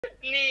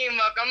నీ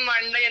ముఖం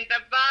మండ ఎంత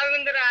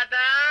బాగుంది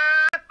రాధా.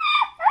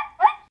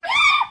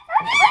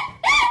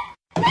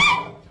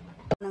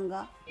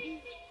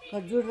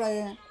 చూడరా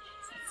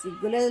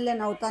సిగ్గులేదులే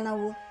నవ్వుతా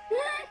నువ్వు.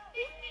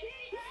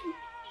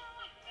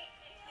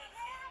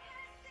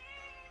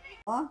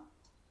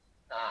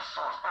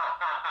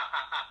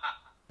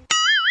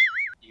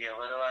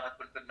 ఎవరు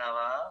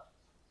అనుకుంటున్నావా?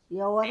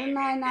 ఎవరు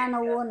నాయనా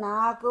నువ్వు?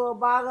 నాకు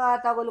బాగా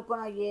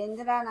తగులుకున్నావు.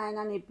 ఏందిరా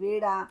నాయన నీ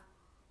పీడ?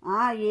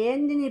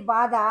 ఏంది నీ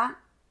బాధ?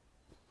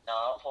 నా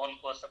ఫోన్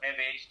కోసమే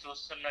వేచి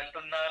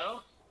చూస్తున్నట్టున్నారు.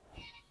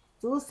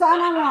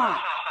 చూస్తానమ్మా.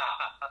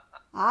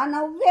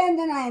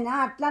 నవ్వేంది నాయన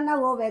అట్లా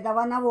నవ్వు?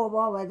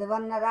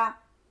 వెదవన్నరా?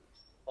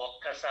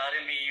 ఒక్కసారి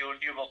మీ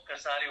యూట్యూబ్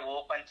ఒక్కసారి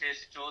ఓపెన్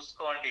చేసి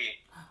చూసుకోండి.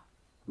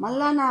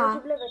 మళ్ళానా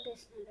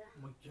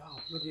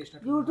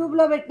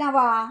యూట్యూబ్లో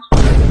పెట్టినావా?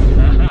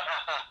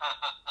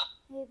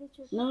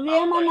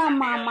 నువ్వేమన్నా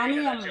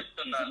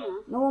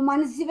నువ్వు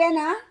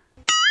మనిషివేనా?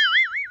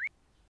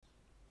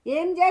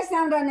 ఏం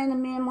చేసాంరా నేను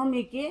మేము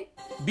మీకు?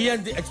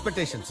 Beyond the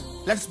expectations.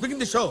 Let's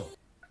begin the show.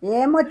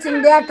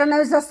 ఏమొచ్చింది అట్లా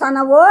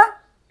నవ్విస్తావు?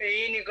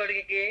 నీ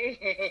కొడుకుకి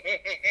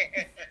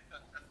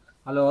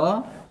హలో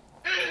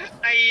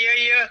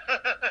అయ్యో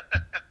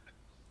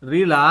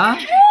రీలా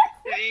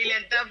రీల్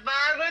ఎంత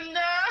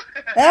బాగుందో.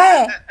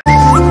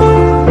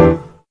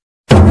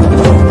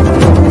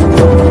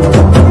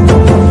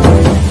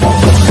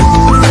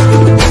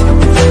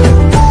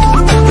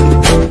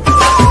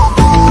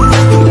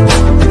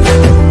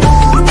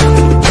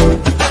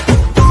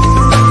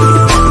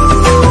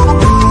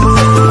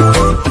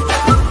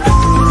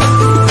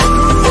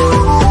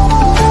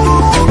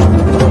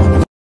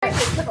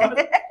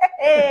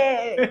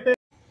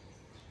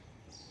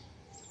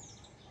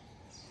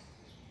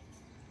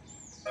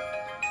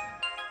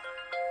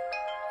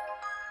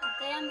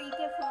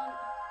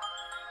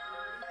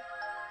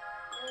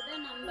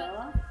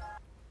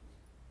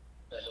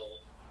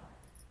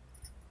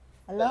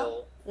 హలో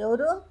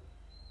ఎవరు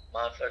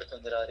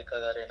మాట్లాడుతుంది? రాధిక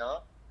గారేనా?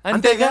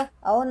 అంతేగా.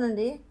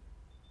 అవునండి.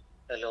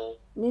 హలో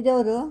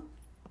మీరెవరు?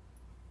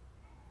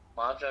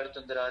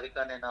 మాట్లాడుతుంది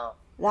రాధికానేనా?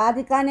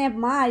 రాధికానే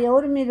అమ్మా.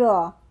 ఎవరు మీరు?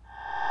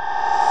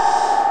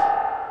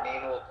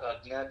 నేను ఒక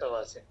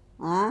అజ్ఞాతవాసి.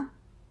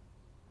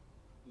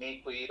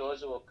 మీకు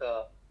ఈరోజు ఒక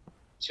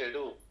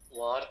చెడు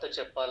వార్త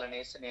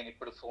చెప్పాలనేసి నేను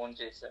ఇప్పుడు ఫోన్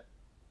చేశాను.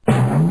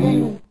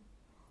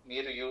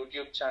 మీరు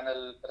యూట్యూబ్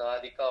ఛానల్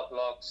రాధికా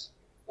వ్లాగ్స్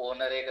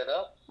ఓనరే కదా?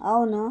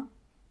 అవును.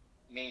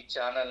 మీ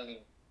ఛానల్ ని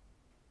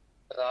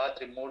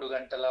రాత్రి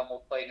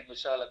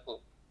 3:30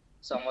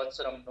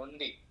 సంవత్సరం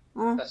నుండి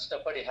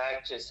కష్టపడి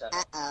హ్యాక్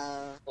చేశాను.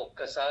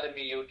 ఒక్కసారి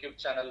మీ యూట్యూబ్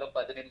ఛానల్లో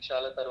 10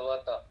 నిమిషాల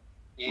తర్వాత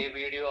ఏ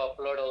వీడియో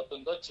అప్లోడ్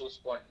అవుతుందో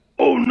చూసుకోండి.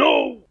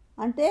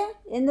 అంటే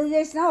ఎందుకు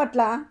చేసినావు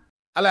అట్లా?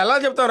 అలా ఎలా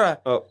చెప్తారా?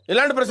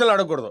 ఇలాంటి ప్రశ్నలు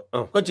అడగకూడదు.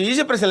 కొంచెం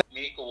ఈజీ ప్రశ్నలు.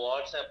 మీకు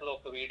వాట్సాప్ లో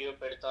ఒక వీడియో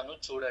పెడతాను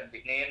చూడండి.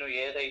 నేను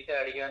ఏదైతే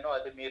అడిగానో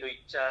అది మీరు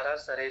ఇచ్చారా?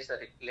 సరే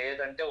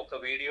లేదంటే ఒక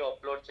వీడియో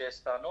అప్లోడ్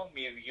చేస్తాను,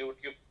 మీ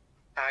యూట్యూబ్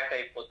హ్యాక్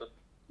అయిపోతుంది.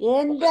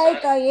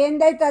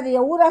 ఏందైతే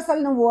ఎవరు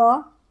అసలు నువ్వు?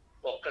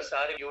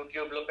 ఒక్కసారి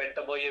యూట్యూబ్ లో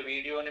పెట్టబోయే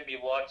వీడియోని మీ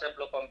వాట్సాప్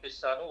లో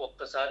పంపిస్తాను,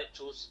 ఒక్కసారి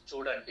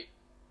చూడండి.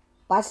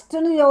 ఫస్ట్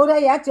నువ్వు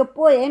ఎవరయ్యా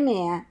చెప్పు. ఏమి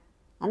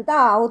అంతా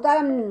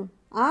అవతారం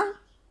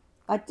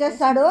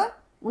వచ్చేస్తాడు.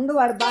 ముందు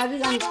వాడు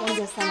బాబీగా ఫోన్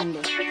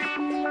చేస్తానండి.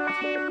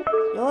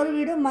 ఎవరు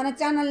వీడు? మన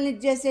ఛానల్ని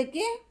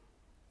ఇచ్చేసేకి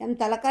ఏం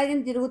తలకాయం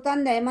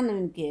తిరుగుతుంది ఏమన్నా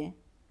ఇంకే?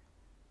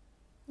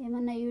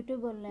 ఏమన్నా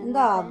యూట్యూబ్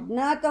ఇంకా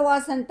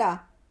అజ్ఞాతవాసు అంట.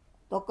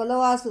 తొక్కలో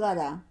వాసు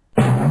కదా.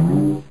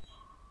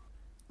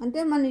 అంటే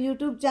మన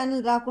యూట్యూబ్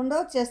ఛానల్ రాకుండా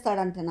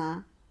చేస్తాడంటనా?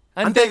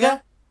 అంతేగా.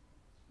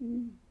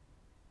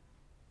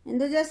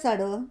 ఎందుకు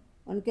చేస్తాడు?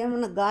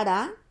 వానికేమన్నా గాడా?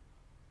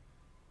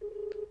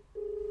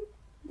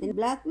 నేను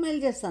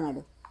బ్లాక్మెయిల్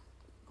చేస్తున్నాడు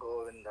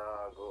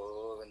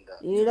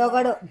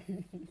ఈడొకడు.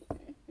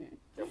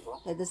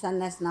 పెద్ద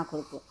సన్యాసి నా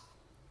కొడుకు.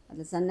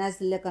 అట్లా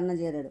సన్యాసి లేకన్నా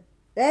చేరాడు.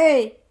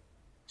 ఏయ్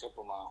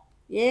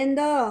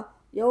ఏందో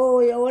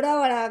ఎవడో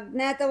వాడు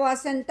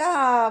అజ్ఞాతవాసి అంట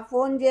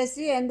ఫోన్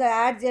చేసి ఏందో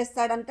యాడ్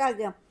చేస్తాడంట.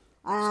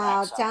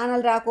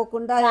 ఛానల్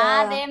రాకోకుండా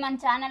మన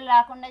ఛానల్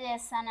రాకుండా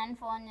చేస్తానని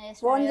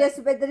ఫోన్ చేసి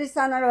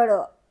బెదిరిస్తాడు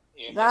వాడు.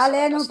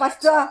 రాలేను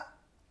ఫస్ట్.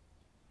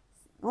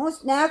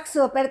 స్నాక్స్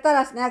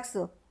పెడతారా?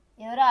 స్నాక్స్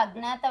ఎవరో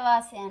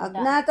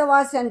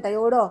అజ్ఞాతవాసి అంట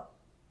ఎవడో.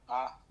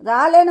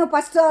 రాలేను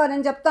ఫస్ట్.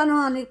 నేను చెప్తాను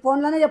నీకు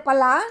ఫోన్లోనే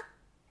చెప్పాలా?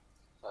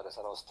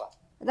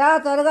 రా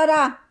త్వరగా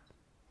రా.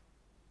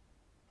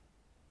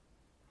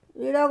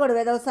 వీడియో కూడా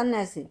వెదవ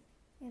సన్యాసి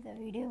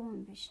వీడియో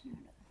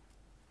పంపించినాడు.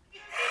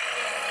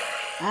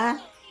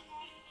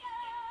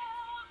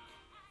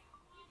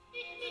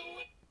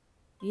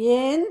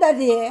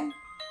 ఏందది?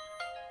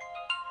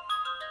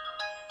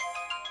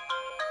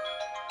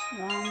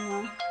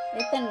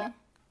 ఎత్తండి.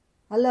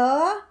 హలో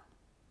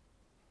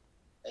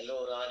హలో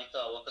రాధిక,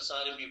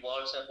 ఒకసారి మీ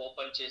వాట్సాప్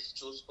ఓపెన్ చేసి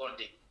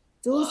చూసుకోండి.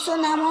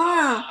 చూస్తున్నామా?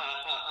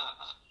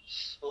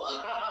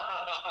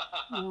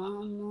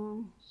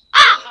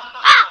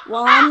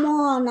 వామ్మో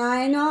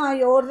నాయనా,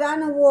 ఎవరురా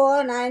నువ్వు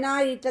నాయనా?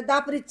 ఇట్లా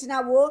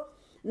దాపరిచ్చినావు.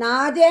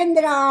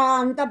 నాదేందిరా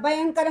అంత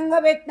భయంకరంగా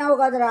పెట్టినావు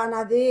కదరా?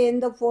 నాది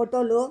ఏందో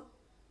ఫోటోలు.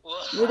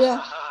 వీడియో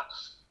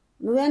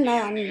నువ్వేనా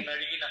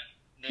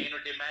నేను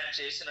డిమాండ్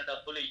చేసిన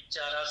డబ్బులు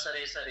ఇచ్చారా?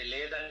 సరే సరే,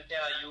 లేదంటే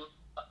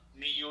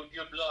మీ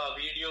యూట్యూబ్ లో ఆ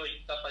వీడియో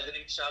ఇంకా 10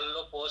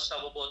 నిమిషాల్లో పోస్ట్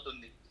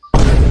అవ్వబోతుంది.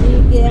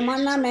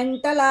 నీకేమన్నా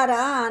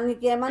మెంటలారా?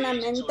 నీకేమన్నా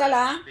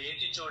మెంటలా?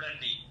 వేచి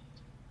చూడండి.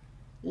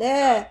 లే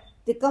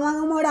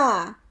తిక్కమగమోడా,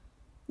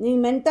 నీ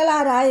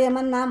మెంటలారా?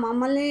 ఏమన్నా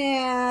మమ్మల్ని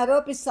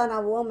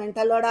ఆరోపిస్తావు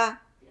మెంటలోడా?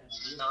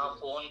 నా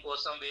ఫోన్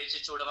కోసం వేచి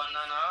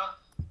చూడమన్నానా?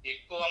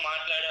 ఎక్కువ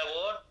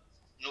మాట్లాడావో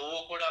నువ్వు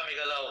కూడా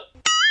మిగలవు.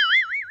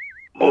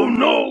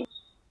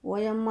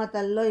 ఓయమ్మ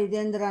తల్లో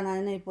ఇదేంద్రా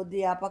నాయన, ఈ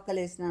పొద్దు ఆ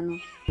పక్కలేసినాను.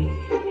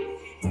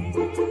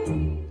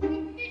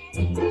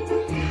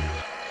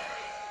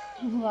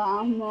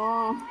 వామ్మో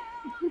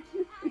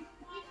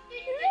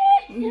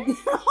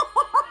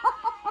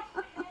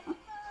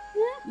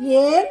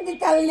ఏంది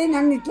తల్లి,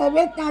 నన్ను ఇట్లా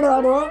పెట్టినాడు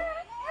వాడు.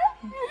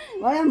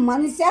 వాడు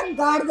మనిషి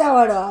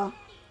గాడిదేవాడు.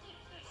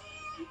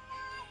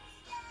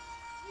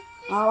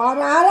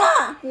 రారా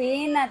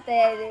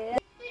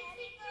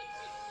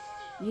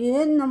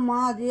ఏందమ్మా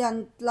అది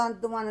అంతలా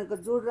అంత మనకు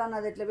చూడరా,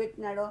 అది ఎట్లా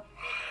పెట్టినాడు.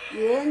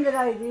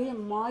 ఏందిరా ఇది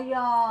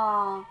మాయా?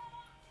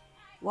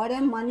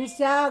 వాడేం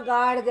మనిషా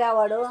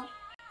గాడిదేవాడు.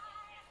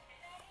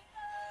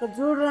 ఇక్కడ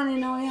చూడరా,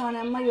 నేను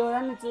ఏమన్నా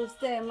ఎవరన్నా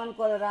చూస్తే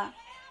ఏమనుకోరా?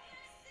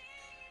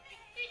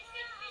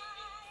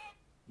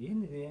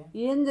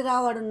 ఏందిరా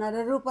వాడు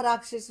నరరూప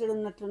రాక్షసుడు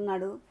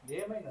ఉన్నట్లున్నాడు.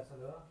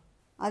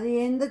 అది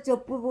ఏందో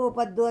చెప్పు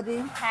పద్దు. అది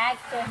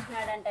హ్యాక్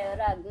చేసినాడంట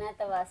ఎవరు,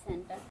 అజ్ఞాతవాసి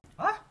అంట.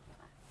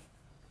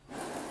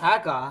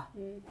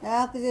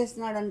 హ్యాక్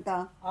చేసినాడంట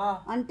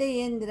అంటే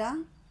ఏందిరా?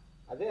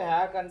 అదే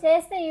హ్యాక్ అంటే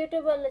చేస్తే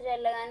యూట్యూబ్ వాళ్ళు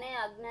చెల్లగానే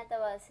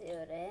అజ్ఞాతవాసి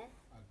ఎవరే?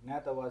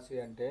 అజ్ఞాతవాసి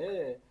అంటే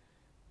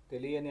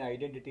తెలియని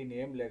ఐడెంటిటీ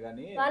నేమ్ లే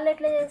కానీ వాళ్ళు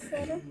ఎట్లా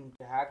చేస్తారు?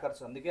 హ్యాకర్స్,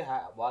 అందుకే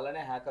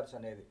వాళ్ళనే హ్యాకర్స్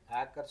అనేది.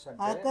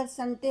 హ్యాకర్స్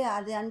అంటే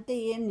అది అంటే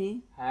ఏంది?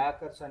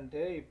 హ్యాకర్స్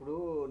అంటే ఇప్పుడు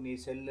నీ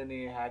సెల్ని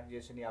హ్యాక్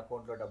చేసి నీ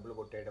అకౌంట్లో డబ్బులు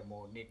కొట్టేయడము,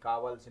 నీకు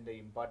కావాల్సిన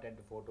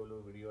ఇంపార్టెంట్ ఫోటోలు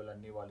వీడియోలు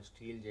అన్నీ వాళ్ళు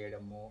స్టీల్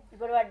చేయడము.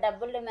 ఇప్పుడు వాడు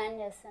డబ్బులు డిమాండ్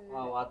చేస్తాను.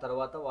 ఆ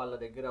తర్వాత వాళ్ళ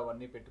దగ్గర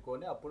అవన్నీ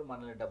పెట్టుకొని అప్పుడు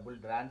మనల్ని డబ్బులు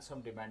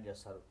ర్యాన్సమ్ డిమాండ్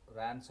చేస్తారు.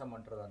 ర్యాన్సమ్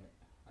అంటారు దాన్ని.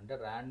 అంటే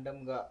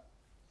ర్యాండమ్గా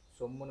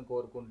సొమ్ముని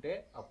కోరుకుంటే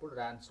అప్పుడు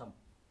ర్యాన్సమ్.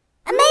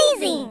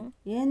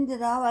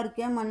 ఏందిరా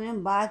వాడికి మనం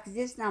బాగా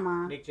చేసినామా?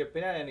 నీకు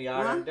చెప్పినా నేను,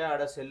 యాడంటే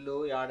ఆడ సెల్లు,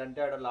 యాడంటే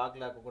ఆడ లాక్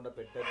లేకుండా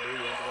పెట్టద్దు.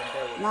 ఏంటంటే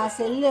నా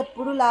సెల్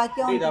ఎప్పుడు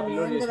లాకే ఉంటుంది.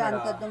 ఏందిరా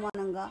అంత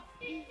అద్దుమానంగా?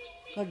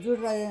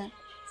 చూడరా,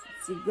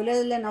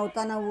 సిగ్గులేదులే,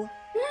 నవ్వుతా నువ్వు.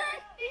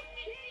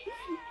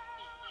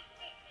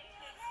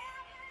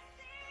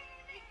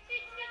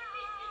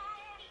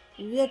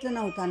 ఇవి ఎట్లా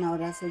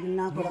నవ్వుతానవరా? అసలు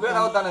నాకు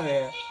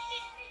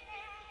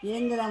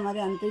ఏందిరా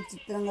మరి అంత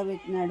విచిత్రంగా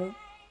పెట్టినాడు.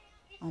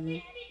 అది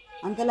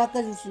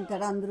అంతలాక్క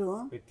చూసింటారా అందరూ?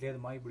 పెట్టలేదు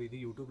మా, ఇప్పుడు ఇది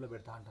యూట్యూబ్ లో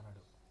పెడతా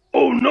అంటున్నాడు.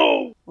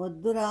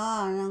 వద్దురా,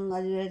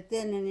 అది పెడితే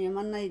నేను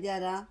ఏమన్నా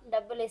ఇదారా?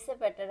 డబ్బులు ఇస్తే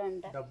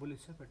పెట్టడంట. డబ్బులు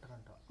ఇస్తే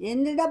పెట్టరంట.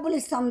 ఎన్ని డబ్బులు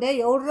ఇస్తాం రే?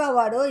 ఎవడురా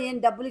వాడు? ఏం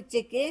డబ్బులు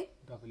ఇచ్చేకి?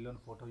 పిల్లని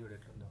ఫోటో చూడు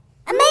ఎట్లుందో.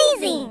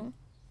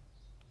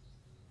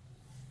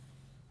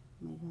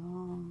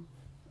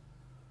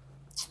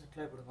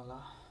 ఎట్లా ఇప్పుడు మళ్ళా?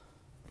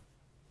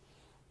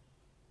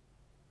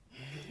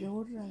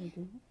 ఎవడురా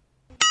ఇది?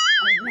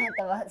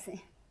 అజ్ఞాతవాసి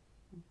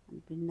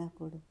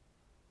పిండాకోడు.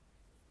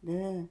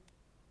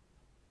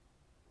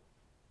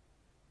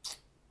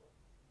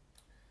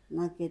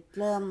 నాకు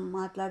ఎట్లా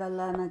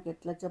మాట్లాడాలా, నాకు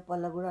ఎట్లా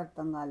చెప్పాలా కూడా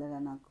అర్థం కాలేదా.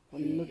 నాకు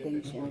ఫుల్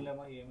టెన్షన్.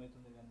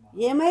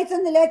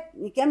 ఏమైతుందిలే,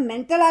 నీకేం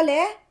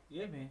మెంటలాలే?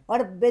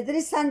 వాడు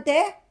బెదిరిస్తా అంటే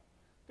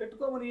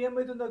పెట్టుకోమని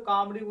ఏమైతుందో,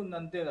 కామెడీ ఉంది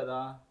అంతే కదా.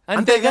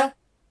 అంతేగా.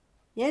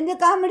 ఏంది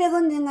కామెడీగా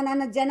ఉంది? ఇంకా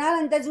నన్ను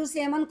జనాలంతా చూసి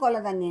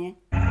ఏమనుకోలేదాన్ని.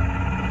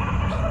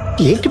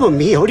 ఏంటి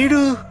మమ్మీ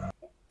ఎవడు?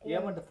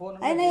 ఏమంటే ఫోన్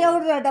అయినా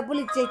ఎవడురా డబ్బులు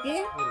ఇచ్చేకి?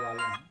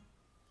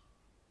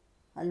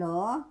 హలో,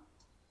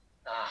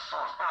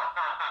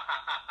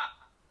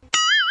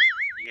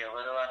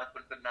 ఎవరు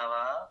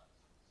అనుకుంటున్నావా?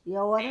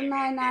 ఎవరు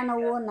నాయనా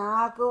నువ్వు?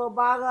 నాకు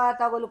బాగా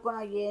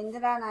తగులుకున్నావు.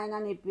 ఏందిరా నాయన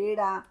నీ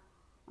పీడ?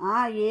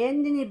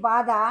 ఏంది నీ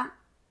బాధ?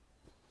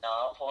 నా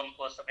ఫోన్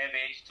కోసమే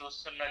వేచి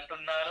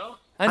చూస్తున్నట్టున్నారు.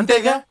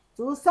 అంతేగా.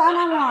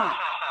 చూస్తానమ్మా.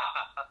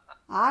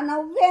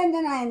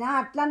 నవ్వేంది నాయన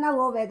అట్లా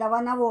నవ్వు?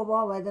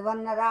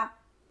 వెదవన్నరా?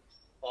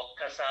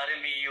 ఒక్కసారి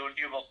మీ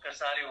యూట్యూబ్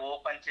ఒక్కసారి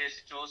ఓపెన్ చేసి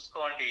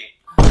చూసుకోండి.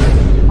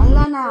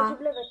 మళ్ళానా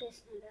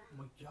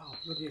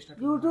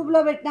యూట్యూబ్ లో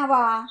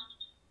పెట్టినావా?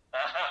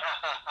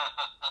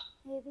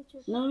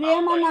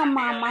 నువ్వేమన్నా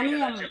మా మనీ,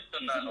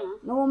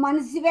 నువ్వు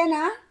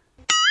మనిషివేనా?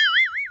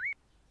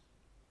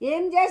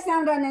 ఏం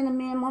చేసాంరా నేను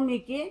మేము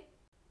మీకు?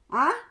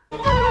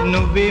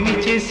 నువ్వేమి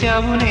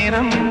చేశావు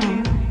నేరం,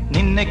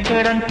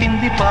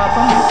 నిన్నెక్కడంటింది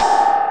పాపం.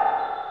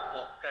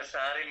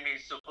 ఒక్కసారి మీ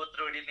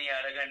సుపుత్రుడిని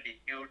అడగండి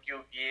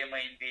యూట్యూబ్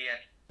ఏమైంది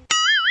అని.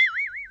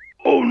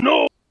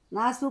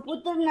 నా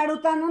సుపుత్రుడిని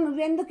అడుగుతాను,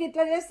 నువ్వెందుకు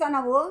ఇట్లా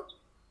చేస్తావు?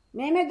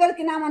 మేమే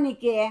దొరికినామా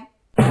నీకే?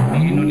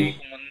 నేను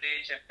నీకు ముందే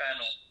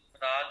చెప్పాను,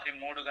 రాత్రి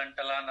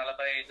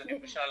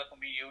 3:45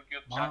 మీ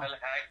యూట్యూబ్ ఛానల్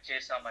హ్యాక్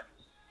చేశామని.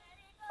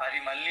 అది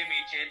మళ్ళీ మీ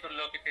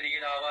చేతుల్లోకి తిరిగి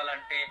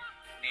రావాలంటే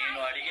నేను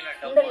అడిగిన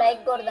డబ్బులు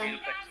మీరు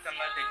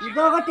ఖచ్చితంగా తెచ్చి.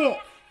 ఇదొకటి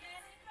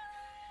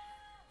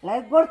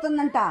లైక్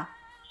కొడుతుందంట.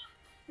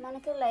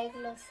 మనకి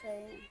లైక్లు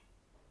వస్తాయి.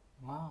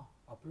 మా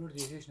అప్లోడ్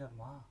చేసేసినారు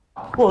మా.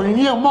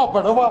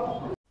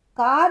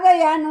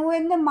 కాదయ్యా,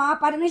 నువ్వెందుకు మా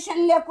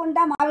పర్మిషన్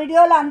లేకుండా మా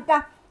వీడియోలో అంతా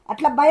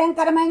అట్లా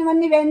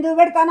భయంకరమైనవన్నీ ఎందుకు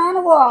పెడతానా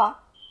నువ్వు?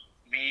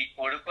 మీ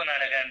కొడుకుని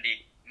అడగండి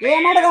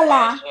ఏం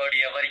అడగల్లా? పాస్వర్డ్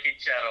ఎవరికి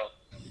ఇచ్చారో.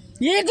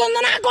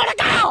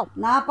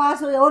 నా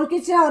పాస్ ఎవరికి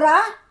ఇచ్చినావురా?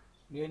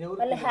 నేను ఎవరు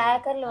వాళ్ళు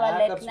హ్యాకర్లు,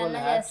 వాళ్ళు ఎట్లన్నా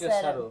హ్యాక్ చేస్తారు.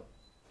 చేస్తారు.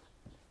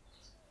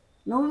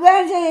 నువ్వే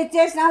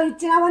చేసినావు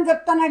ఇచ్చినావని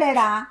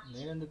చెప్తున్నాడేడా.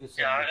 నేను ఎందుకు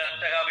ఇస్తాను?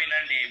 జాగ్రత్తగా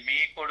వినండి, మీ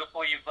కొడుకు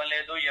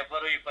ఇవ్వలేదు,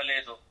 ఎవరు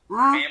ఇవ్వలేదు.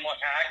 ఆ? మేము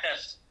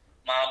హ్యాకర్స్,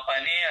 మా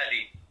పని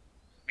అది.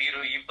 మీరు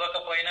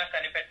ఇవ్వకపోయినా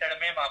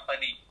కనిపెట్టడమే మా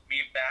పని. మీ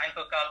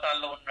బ్యాంకు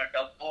ఖాతాల్లో ఉన్న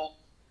డబ్బు,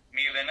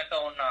 మీ వెనక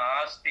ఉన్న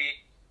ఆస్తి,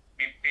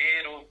 మీ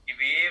పేరు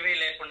ఇవేవీ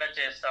లేకుండా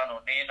చేస్తాను.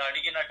 నేను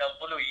అడిగిన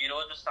డబ్బులు ఈ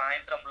రోజు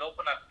సాయంత్రం లోపు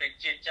నాకు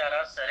తెచ్చి ఇచ్చారా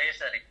సరే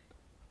సరే,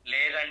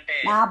 లేదంటే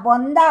నా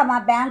బొంద మా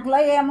బ్యాంకులో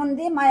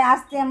ఏముంది, మా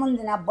ఆస్తి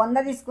ఏముంది? నా బొంద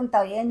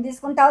తీసుకుంటావు. ఏం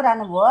తీసుకుంటావురా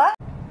నువ్వు?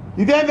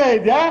 ఇదేందా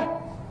ఇదే?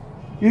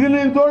 ఇది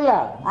నేను చూడలే.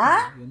 ఆ?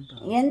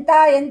 ఎంత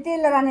ఎంత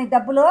ఇల్లరా నీ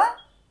డబ్బులు?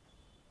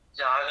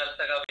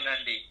 జాగ్రత్తగా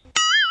వినండి.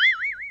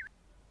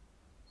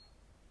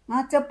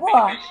 చెప్పు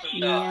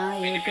వినిపిస్తుందా?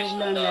 యూట్యూబ్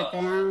లో వినిపిస్తుందా?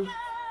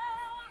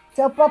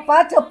 చెప్పప్పా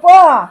చెప్పు.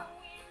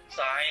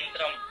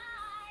 సాయంత్రం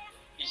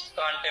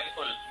ఇస్కాన్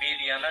టెంపుల్,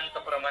 మీది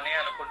అనంతపురం అని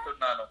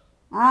అనుకుంటున్నాను.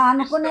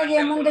 అనుకునేది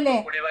ఏముందిలే,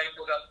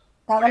 కుడివైపుగా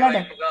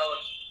తగలడు.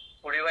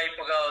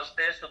 కుడివైపుగా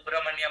వస్తే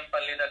సుబ్రహ్మణ్యం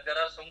పల్లి దగ్గర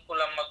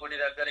సుంకులమ్మ గుడి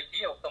దగ్గరికి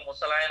ఒక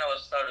ముసలాయన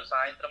వస్తాడు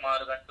సాయంత్రం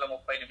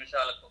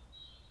 6:30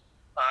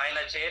 ఆయన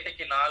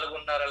చేతికి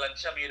 4.5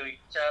 లక్షలు మీరు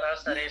ఇచ్చారా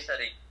సరే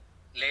సరే,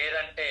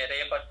 లేదంటే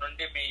రేపటి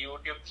నుండి మీ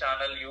యూట్యూబ్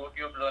ఛానల్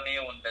యూట్యూబ్ లోనే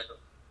ఉండదు.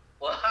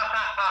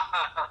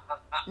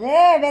 రే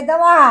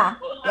వెదవా,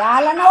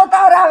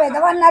 యాలనవుతావురా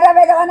వెదవన్నారా?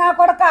 వెదవనా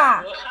కొడక,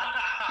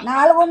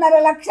 4.5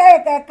 లక్షలు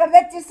ఎక్కడ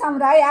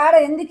తెచ్చిస్తాంరా? యాడ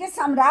ఎందుకు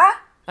ఇస్తాంరా?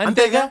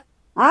 అంతేగా.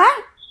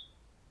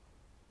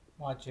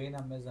 మా చైన్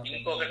అమ్మేద్దాం.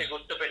 ఇంకొకటి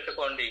గుర్తు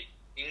పెట్టుకోండి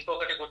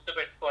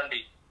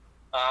 6:30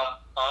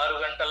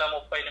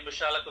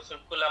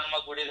 సుంకులమ్మ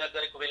గుడి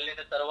దగ్గరికి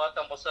వెళ్ళిన తర్వాత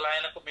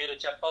ముసలాయనకు మీరు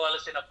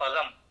చెప్పవలసిన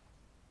పదం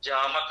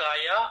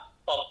జామకాయ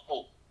పప్పు,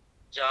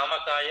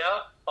 జామకాయ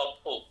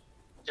పప్పు,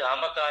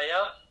 జామకాయ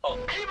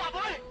పప్పు.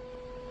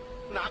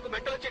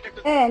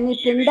 నీ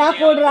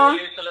పిండాకుడురా.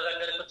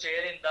 దగ్గరకు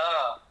చేరిందా?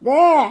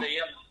 రే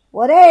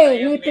ఒరే,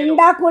 నీ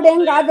పిండాకుడేం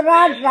కాదురా,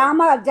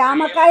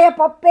 జామకాయ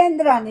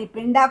పప్పేంద్రా నీ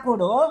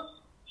పిండాకుడు?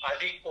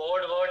 అది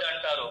కోడ్ వర్డ్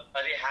అంటారు,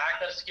 అది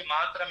హ్యాకర్స్ కి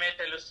మాత్రమే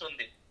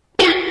తెలుస్తుంది.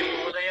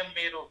 ఉదయం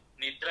మీరు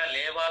నిద్ర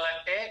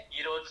లేవాలంటే ఈ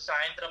రోజు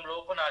సాయంత్రం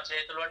లోపు నా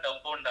చేతిలో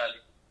డబ్బు ఉండాలి,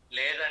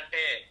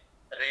 లేదంటే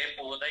రేపు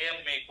ఉదయం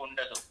మీకు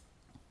ఉండదు.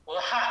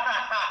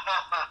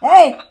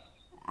 ఏయ్,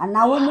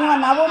 నవ్వు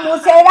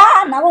మూసేరా,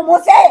 నవ్వు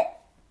మూసే.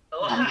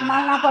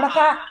 నా కొడక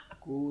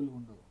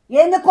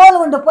ఎందుకు కోలు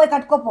ఉండు? పోయి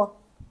కట్టుకోపో,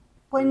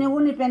 పోయి నువ్వు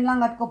నీ పెన్లాం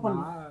కట్టుకోపో.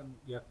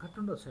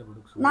 ఎక్కడి వస్తాయి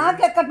బుడుక్స్? నాకు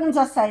ఎక్కడి నుంచి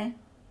వస్తాయి?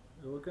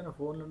 ఎవరికైనా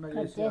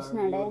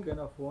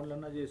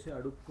ఫోన్లన్నా చేసి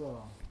అడుక్కో.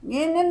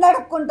 నేను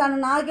అడుక్కుంటాను,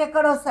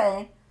 నాకెక్కడ వస్తాయి?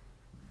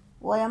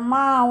 ఓయమ్మ,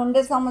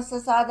 ఉండే సమస్య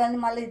సాధని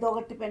మళ్ళీ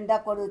ఇదొకటి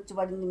పెండాకోడి వచ్చి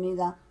పడింది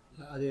మీద.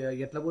 అది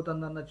ఎట్లా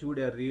పోతుందన్న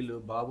చూడే రీలు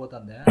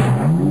బాగోతుందా?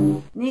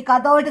 నీకు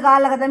అదొకటి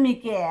కావాలి కదా.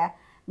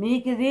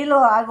 మీకు రీలు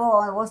అవి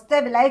వస్తే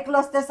లైక్లు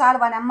వస్తే సార్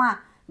వానమ్మ,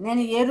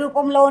 నేను ఏ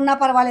రూపంలో ఉన్నా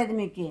పర్వాలేదు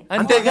మీకు.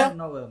 అంతేగా.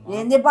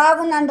 ఏంది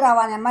బాగున్నాను రా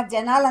వానమ్మ,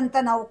 జనాలంతా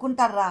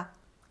నవ్వుకుంటారా.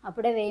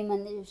 అప్పుడే 1000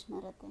 మంది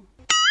చూసినారు.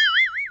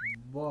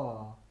 అబ్బా,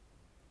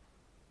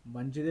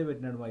 మంచిదే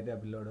పెట్టినాడు మా అయితే ఆ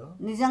పిల్లోడు.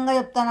 నిజంగా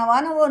చెప్తానవా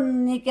నువ్వు?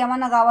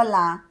 నీకేమన్నా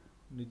కావాలా?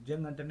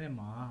 నిజంగా అంటేనే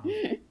మా.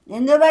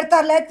 ఎందుకు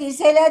పెడతారులే,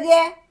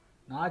 తీసేయలేదే.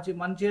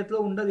 మన చేతిలో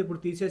ఉండదు ఇప్పుడు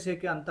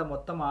తీసేసేకి, అంత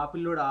మొత్తం ఆ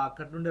పిల్లోడు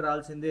అక్కడి నుండి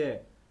రాల్సిందే.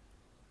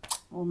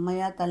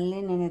 ఉమ్మయ్య తల్లి,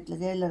 నేను ఎట్లా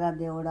చేయలేరా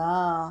దేవుడా?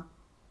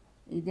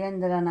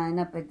 ఇదేందిరా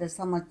నాయన, పెద్ద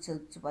సమస్య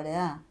వచ్చి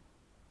పడా.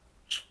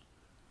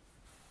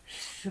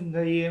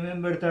 ఇంకా ఏమేం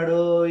పెడతాడో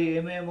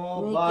ఏమేమో.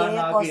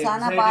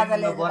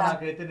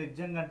 నాకైతే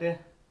నిజంగా అంటే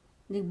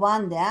నీకు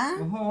బాగుందా?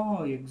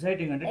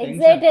 ఎగ్జైటింగ్ అంటే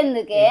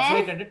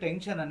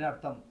టెన్షన్ అని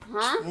అర్థం.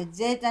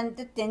 ఎగ్జైట్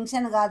అంటే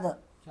టెన్షన్ కాదు,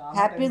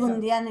 హ్యాపీగా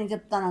ఉంది అని నేను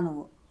చెప్తాను.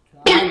 నువ్వు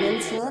నాకు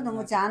తెలుసు,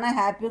 నువ్వు చాలా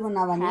హ్యాపీగా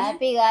ఉన్నావని.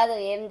 హ్యాపీ కాదు,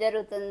 ఏం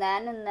జరుగుతుందా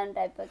అని ఉందంట.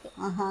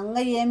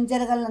 ఇంకా ఏం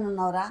జరగాలని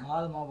ఉన్నావురా?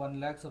 కాదు మా 1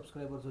 lakh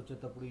సబ్స్క్రైబర్స్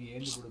వచ్చేటప్పుడు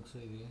ఏంది బుడుక్స్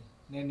ఇది?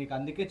 నేను నీకు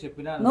అందుకే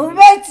చెప్పిన.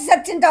 నువ్వే ఇచ్చి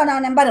సచ్చింటావు నా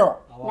నెంబరు.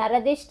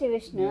 నరదిష్టి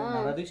విష్ణు,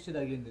 నరదిష్టి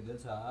తగిలింది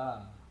తెలుసా?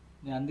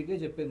 నేను అందుకే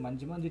చెప్పేది,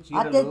 మంచి మంచి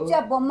తెచ్చా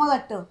చీరలు, బొమ్మ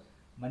కట్టు.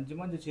 మంచి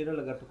మంచి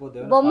చీరలు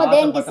కట్టుకోదు. బొమ్మ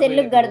దేనికి?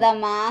 సెల్లుకి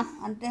కడదామా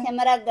అంటే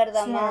కెమెరాకి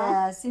కడదామా?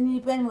 సినీ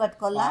పెయిన్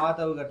కట్టుకోవాలా?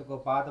 పాతవి కట్టుకో,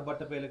 పాత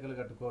బట్ట పేలికలు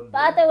కట్టుకోండి.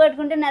 పాత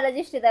కట్టుకుంటే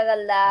నరదిష్టి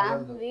తగలదా?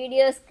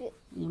 వీడియోస్ కి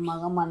ఈ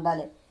మగం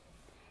మండాలి.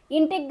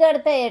 ఇంటికి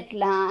కడితే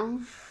ఎట్లా?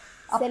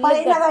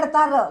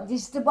 కడతారు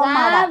దిష్టి బొమ్మ.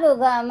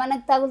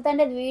 మనకు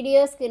తగులుతుంటే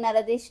వీడియోస్ కి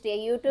నరదిష్టి,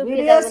 యూట్యూబ్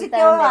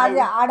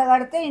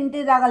ఆడగడితే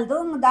ఇంటికి తగలదు,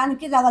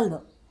 దానికి తగలదు.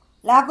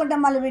 లేకుంటే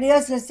మళ్ళీ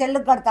వీడియోస్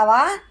సెల్లుకి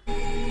కడతావా?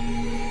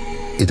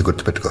 ఇది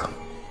గుర్తుపెట్టుకో,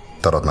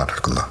 తర్వాత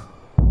మాట్లాడుకుందాం.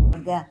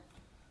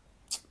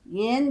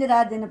 ఏందిరా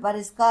దీని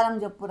పరిష్కారం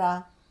చెప్పురా.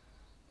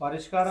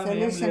 పరిష్కారం ఏం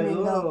Solution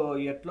లేదు. ఏందో.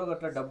 ఎట్లో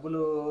గట్ల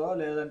డబ్బులు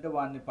లేదంటే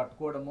వాడిని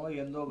పట్టుకోవడమో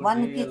ఏందో ఒకటి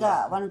వానికి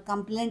చేయాలి. వానికి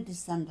కంప్లైంట్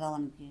ఇస్తాను రా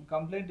వానికి.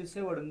 కంప్లైంట్ ఇస్తే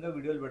వాడు ఇంకా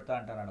వీడియోలు పెడతా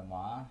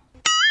అంటానమ్మా.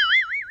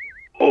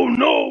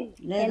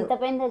 లేదు ఎంత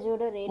పోయిందో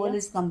చూడు రీల్.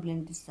 పోలీస్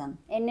కంప్లైంట్ ఇస్తాను.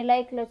 ఎన్ని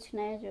లైక్లు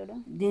వచ్చినాయో చూడు.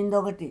 దీనిది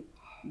ఒకటి,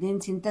 దీని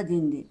చింత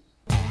దీనిది.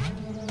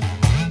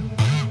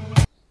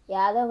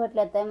 యాదో ఒకటి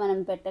వస్తాయి, మనం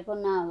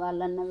పెట్టకున్న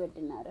వాళ్ళన్నా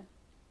పెట్టినారు.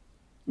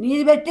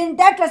 నీది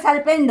పెట్టింటే అట్లా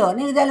సరిపోయిందో,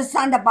 నీకు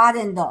తెలుస్తాండ బాధ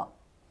ఏందో.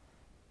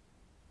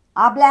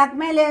 ఆ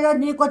బ్లాక్మెయిల్ ఏదో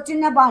నీకు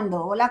వచ్చిన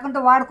బాండు లేకుంటే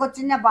వాడికి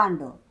వచ్చిన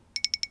బాండు.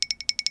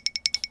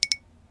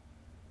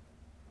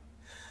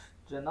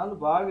 జనాలు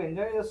బాగా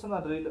ఎంజాయ్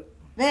చేస్తున్నారు రీల్.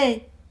 రే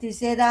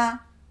తీసేదా,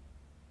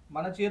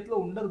 మన చేతిలో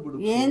ఉండదు గుడు.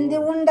 ఏంది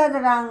ఉండదు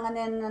రా.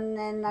 నన్ను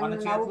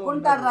చేతిలో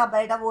నవ్వుకుంటారా,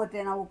 బయట పోతే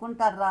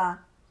నవ్వుకుంటారా.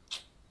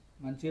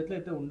 మన చేతిలో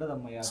అయితే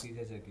ఉండదమ్మయ్యా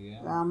తీసేసేకి.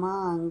 రామా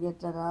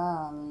అంగెట్లరా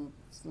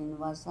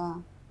శ్రీనివాస.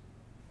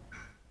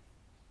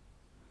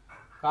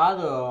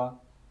 కాదు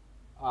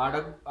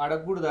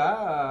అడగకూడదా,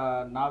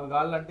 నాకు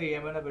కావాలంటే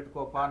ఏమైనా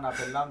పెట్టుకోపా, నా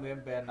పిల్లం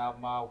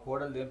మా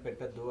కోడలు ఏం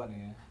పెట్టద్దు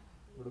అని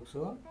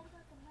ఉడుక్సు.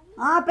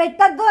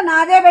 పెట్టద్దు,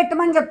 నాదే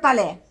పెట్టమని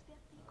చెప్తాలే.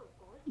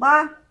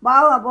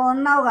 బాగా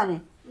ఉన్నావు కానీ.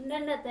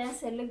 ఉండండి అత్తయ్య,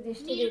 సెల్లుకి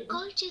దిష్టి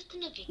తీద్దాం.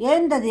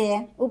 ఏంటది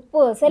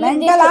ఉప్పు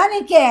మెంటలా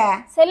నీకే?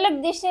 సెల్లుకి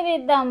దిష్టి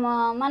తీద్దాము.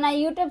 మన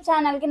యూట్యూబ్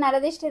ఛానల్ కి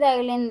నరదిష్టి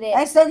తగిలింది.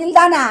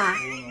 సొగిల్దానా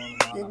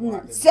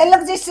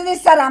సెల్లకు దిష్టి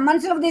తీస్తారా,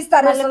 మనుషులకు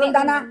తీస్తారా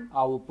సొగిల్దానా?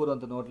 ఆ ఉప్పు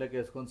అంత నోట్లోకి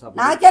వేసుకొని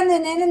నాకేంది,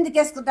 నేను ఎందుకు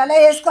వేసుకుంటా? అలా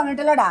వేసుకోని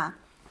ఇంటలోడా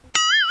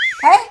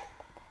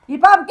ఈ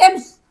పాపకేం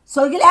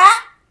సొగిలా?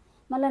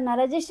 మళ్ళీ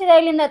నరదిష్టి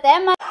తగిలింది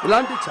అత్తయ్య.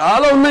 ఇలాంటి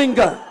చాలా ఉన్నాయి,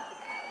 ఇంకా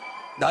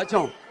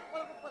దాచాం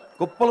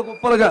కుప్పలు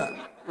కుప్పలుగా.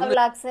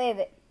 లక్స్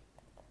ఇది.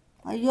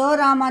 అయ్యో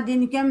రామా,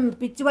 దీనికేం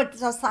పిచ్చి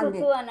పట్టి వస్తాంది.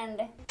 తుతు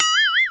అనండి.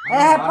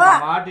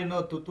 మాటినో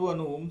తుతు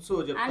అను ఉంసు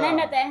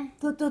అనండి అత్తయ్య.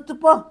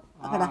 తుత్తుపో.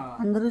 అక్కడ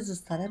అందరూ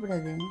చూస్తారా ఇప్పుడు?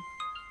 అది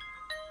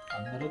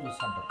అందరూ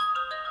చూస్తుంటారు.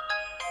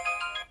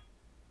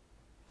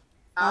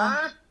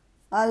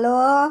 హలో,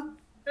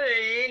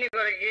 నీ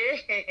కొడుకు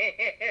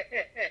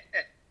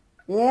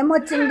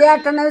ఏమొచ్చింది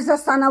అట్లా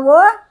నవ్విస్తావు?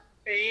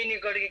 నీ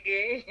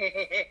కొడుకుకి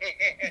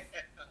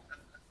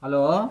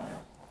హలో,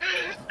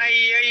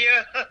 అయ్యో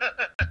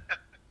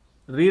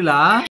రీలా?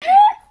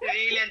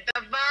 రీల్ ఎంత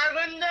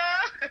బాగుందో.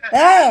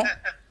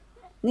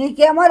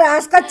 నీకేమో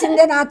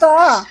రాసుకొచ్చింది నాతో.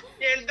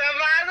 ఎంత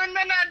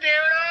బాగుందో నా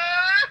దేవుడు.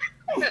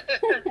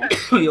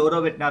 ఎవరో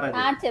పెట్టినారా?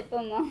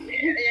 చెప్పమ్మా.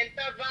 ఎంత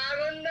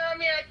బాగుందో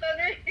మీ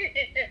అత్తది.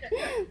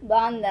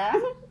 బాగుందా?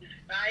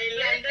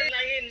 ఇల్లు అంతా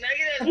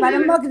నగి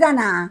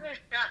పరంబోకిదానా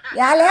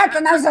యాలే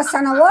అట్లా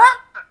నవ్విస్తావు?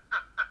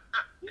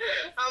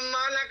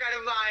 అమ్మా నా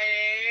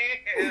కడుపాయే.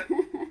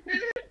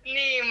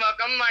 నీ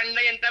ముఖం మండ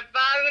ఎంత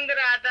బాగుంది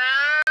రాధా.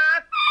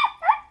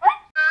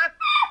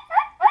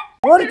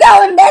 ఊరికే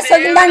ఉండే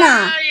సొగిల్దానా,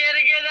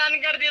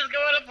 ఎరిగేదానికాడ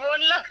తీసుకోవాలి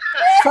ఫోన్ లో.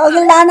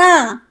 సొగిల్దానా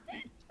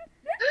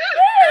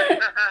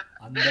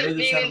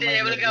నేను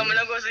దేవుడు గమన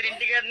కోసం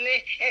ఇంటికి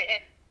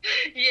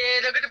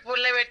ఏదో ఒకటి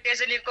పుల్ల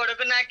పెట్టేసి నీ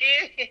కొడుకు నాకి.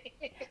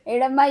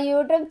 ఇక్కడ మా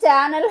యూట్యూబ్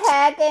ఛానల్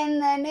హ్యాక్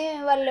అయిందని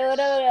వాళ్ళు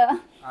ఎవరో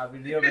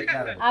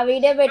ఆ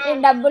వీడియో పెట్టి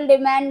డబ్బులు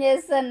డిమాండ్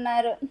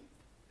చేస్తున్నారు.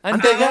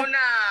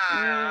 అవునా?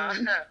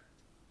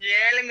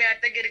 ఏళ్ళు మీ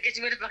అత్త గిరికిచ్చి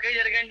మీరు పక్కకి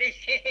జరగండి.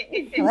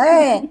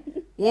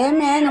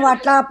 ఏమే నువ్వు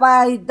అట్లా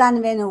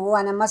ఇద్దానివే నువ్వు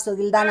అనమ్మ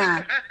సొగిల్దానా.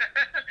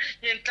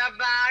 ఎంత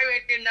బాగా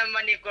పెట్టిండమ్మా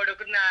నీ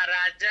కొడుకు నా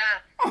రాజా,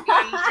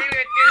 మంచి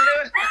పెట్టిండు.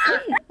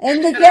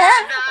 ఎందుకే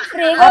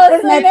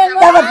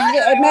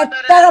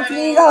మెత్తగా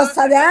ఫ్రీగా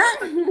వస్తుందా?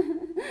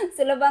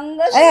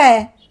 సులభంగా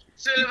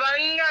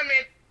సులభంగా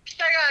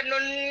మెత్తగా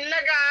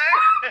నున్నగా.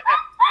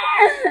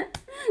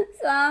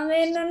 స్వామి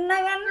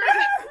నున్నగా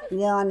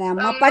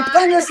అమ్మ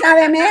పట్టుకొని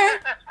చూసినావేమే?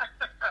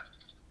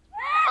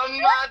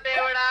 అమ్మా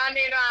దేవుడా,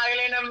 నేను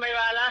ఆగలేనమ్మా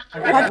ఇవాళ.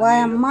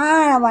 వానమ్మ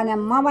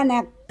వాని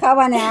అక్క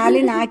వాని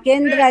ఆలి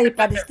నాకేంద్రా ఈ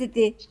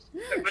పరిస్థితి.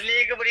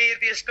 నీకు ఇప్పుడు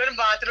తీసుకొని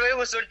బాత్రూమ్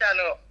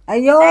కూర్చుంటాను.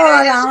 అయ్యో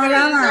రామ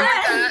రామ,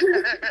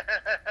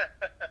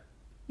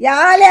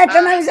 యాలి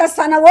ఎట్లా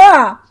నవ్విస్తావు?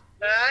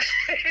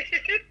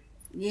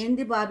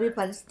 ఏంది బాబీ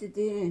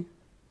పరిస్థితి?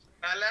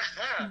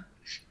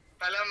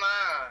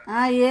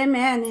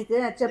 ఏమే నీకు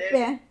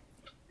చెప్పే.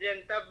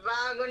 ఎంత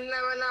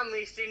బాగున్నావా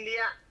మిస్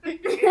ఇండియా.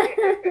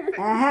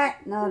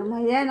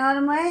 నోర్మయ్యే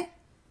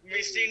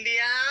miss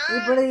India.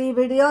 ఇప్పుడు ఈ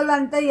వీడియోలు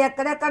అంతా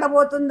ఎక్కడెక్కడ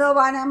పోతుందో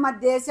వానమ్మ,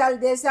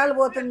 దేశాలు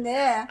పోతుంది.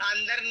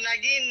 అందరు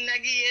నగి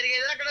నగి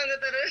ఎరిగేది అక్కడ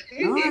వంగుతారు.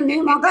 నీ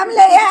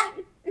ముఖంలే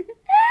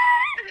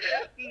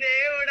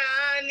దేవుడా,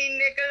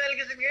 నిన్నెక్కడ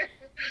కలిగి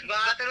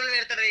బాత్రూమ్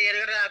పెడతారు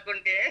ఎరుగు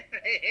రాకుంటే.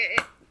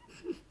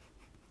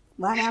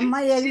 వానమ్మ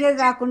ఎరిగేది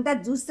రాకుండా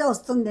చూస్తే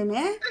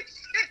వస్తుందేమే.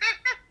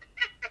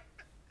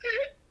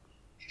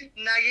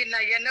 నగి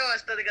నగనే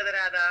వస్తుంది కదా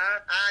రాదా.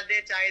 అదే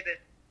చాయ్.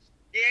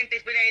 ఏం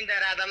టిఫిన్ అయిందా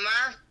రాదమ్మా?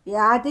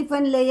 యా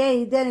టిఫిన్ లేయే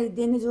ఇదే.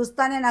 దీన్ని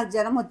చూస్తానే నాకు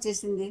జ్వరం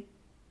వచ్చేసింది.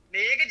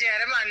 నీకు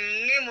జ్వరం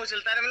అన్ని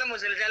ముసలితనంలో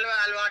ముసలి జలు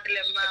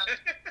అలవాటులేమ్మా.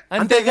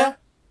 అంతేగా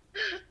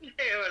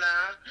దేవుడా,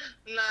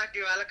 నాకు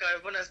ఇవాళ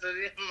కడుపు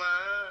నస్తుంది అమ్మా.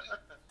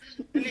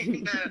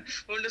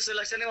 ఉండు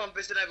సులక్షణగా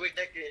పంపిస్తున్నా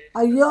బిడ్డకి.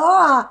 అయ్యో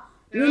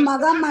నీ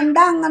మగ మండ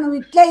అంగ నువ్వు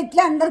ఇట్లే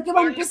అందరికి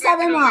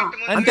పంపిస్తావేమో.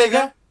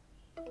 అంతేగా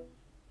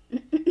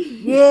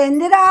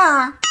ఏందిరా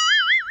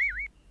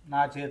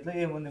నా చేతిలో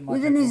ఏముంది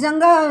ఇది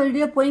నిజంగా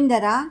వీడియో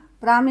పోయిందరా?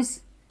 ప్రామిస్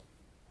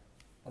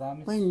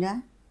పోయిందా?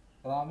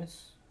 ప్రామిస్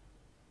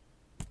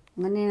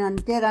నేను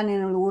అంతేరా,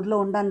 నేను ఊర్లో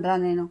ఉండను రా,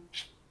 నేను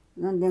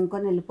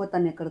దెంకొని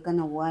వెళ్ళిపోతాను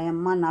ఎక్కడికైనా.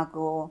 అమ్మ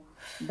నాకు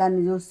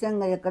దాన్ని చూస్తే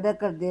ఇంకా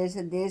ఎక్కడెక్కడ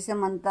దేశం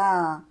అంతా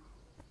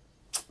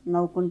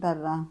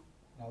నవ్వుకుంటారా.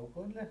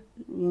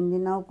 ఏంది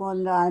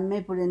నవ్వుకోరా? అమ్మ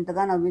ఇప్పుడు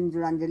ఎంతగా నవ్వింది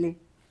చూడు అంజలి.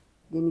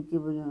 దీనికి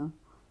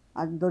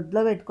అది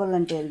దొడ్లో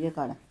పెట్టుకోవాలంటే ఎరిగే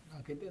కాడ.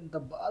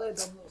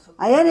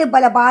 అయ్యా నీ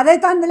భలే బాధ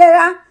అవుతుంది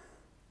లేరా.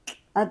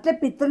 అట్లే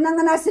పితృ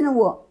నంగనాసి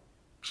నువ్వు.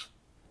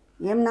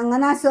 ఏం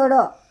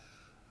నంగనాసోడో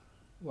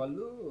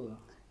వాళ్ళు.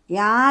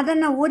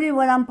 యాదన్న ఊరి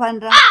పోదాం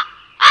పనిరా,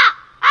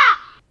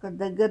 ఇక్కడ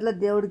దగ్గరలో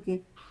దేవుడికి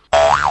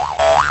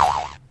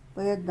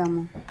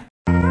పోయేద్దాము.